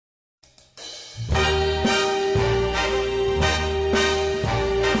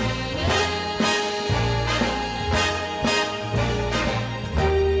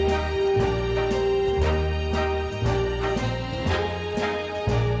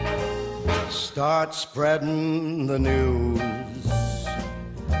Start spreading the news.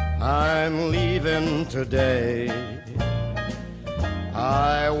 I'm leaving today.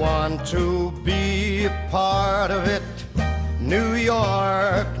 I want to be a part of it. New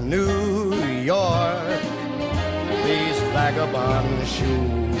York, New York. These vagabond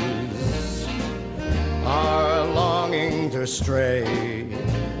shoes are longing to stray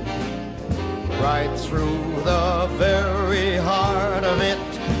right through the very heart of it.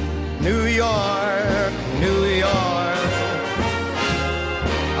 New York, New York.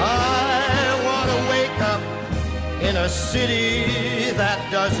 I want to wake up in a city that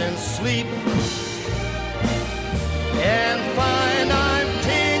doesn't sleep and find I'm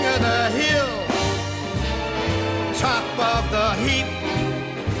king of the hill, top of the heap.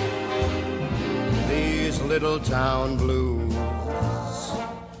 These little town blues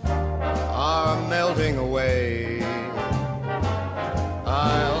are melting away.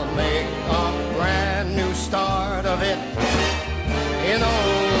 I'll make a brand new start of it in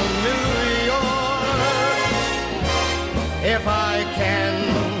old New York. If I can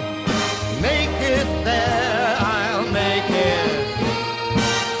make it there, I'll make it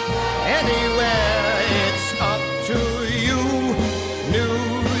anywhere. It's up to you, New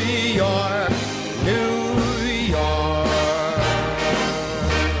York, New York.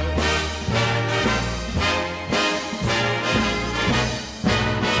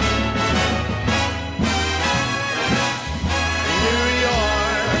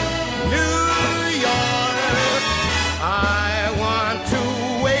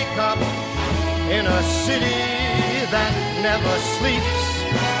 In a city that never sleeps